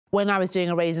when I was doing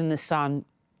A Raisin in the Sun,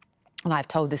 and I've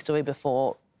told this story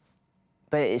before,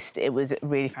 but it was a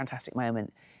really fantastic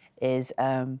moment, is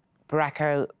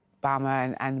Barack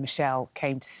Obama and Michelle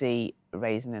came to see A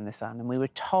Raisin in the Sun, and we were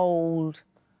told,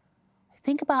 I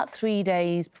think about 3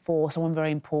 days before, someone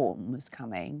very important was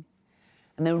coming,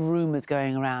 and there were rumours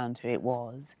going around who it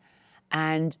was,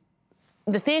 and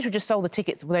the theatre just sold the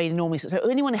tickets they normally... So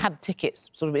anyone who had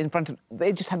tickets sort of in front of...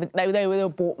 They just had... They were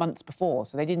bought months before,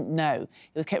 so they didn't know.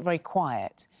 It was kept very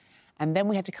quiet. And then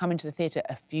we had to come into the theatre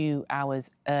a few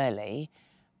hours early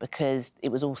because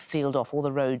it was all sealed off. All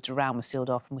the roads around were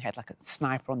sealed off, and we had, like, a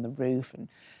sniper on the roof and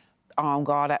armed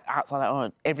guard outside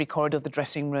on every corridor of the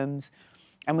dressing rooms,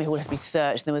 and we all had to be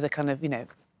searched. There was a kind of, you know,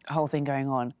 a whole thing going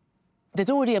on. There's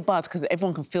already a buzz because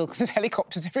everyone can feel, because there's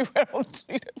helicopters everywhere,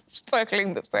 you know,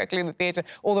 circling the theatre,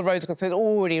 all the roads. So there's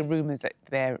already rumours that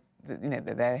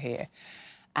they're here,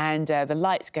 and the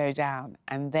lights go down,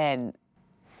 and then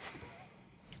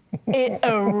it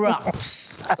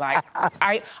erupts. Like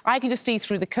I can just see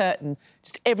through the curtain.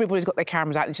 Just everybody's got their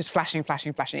cameras out. It's just flashing,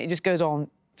 flashing, flashing. It just goes on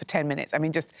for 10 minutes. I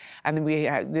mean, and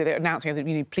then they're announcing that,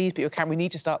 you know, please put your camera, we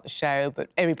need to start the show, but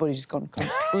everybody's just gone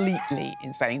completely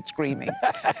insane, screaming.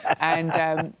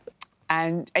 And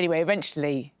anyway,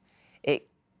 eventually it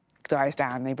dies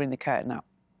down, they bring the curtain up.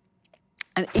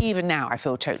 And even now I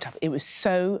feel choked up. It was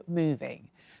so moving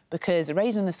because A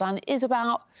Raisin in the Sun is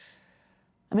about,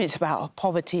 I mean, it's about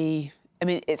poverty, I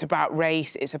mean, it's about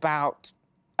race, it's about,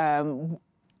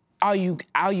 are you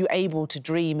able to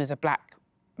dream as a black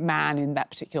man in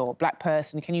that particular, or black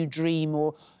person? Can you dream,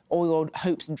 or all your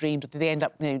hopes and dreams, or do they end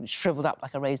up, you know, shriveled up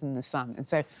like a raisin in the sun? And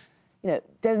so, you know,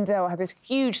 Denzel had this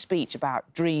huge speech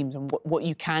about dreams and what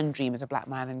you can dream as a black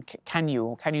man, and can you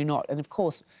or can you not? And of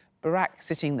course, Barack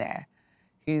sitting there,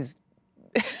 who's,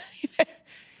 you know,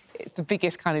 it's the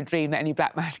biggest kind of dream that any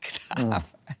black man could have.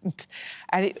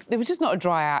 And there was just not a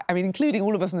dry eye. I mean, including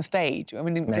all of us on the stage. I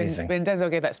mean, when Denzel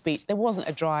gave that speech, there wasn't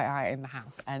a dry eye in the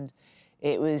house, and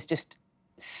it was just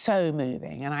so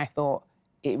moving, and I thought,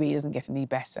 it really doesn't get any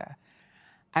better.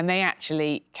 And they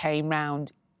actually came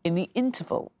round in the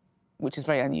interval, which is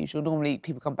very unusual. Normally,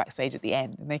 people come backstage at the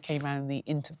end, and they came round in the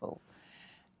interval.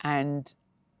 And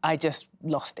I just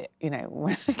lost it, you know.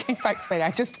 When I came backstage,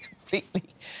 I just completely...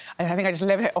 I think I just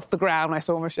leapt it off the ground when I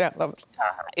saw Michelle.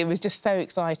 It was just so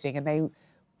exciting, and they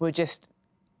were just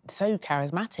so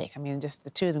charismatic. I mean, just the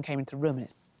two of them came into the room, and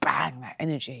it's bang, that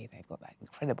energy. They've got that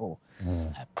incredible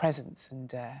presence.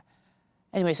 And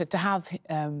anyway, so to have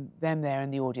them there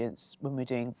in the audience when we're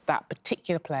doing that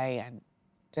particular play and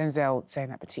Denzel saying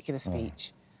that particular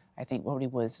speech, I think probably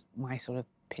was my sort of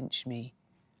pinch me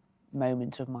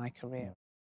moment of my career.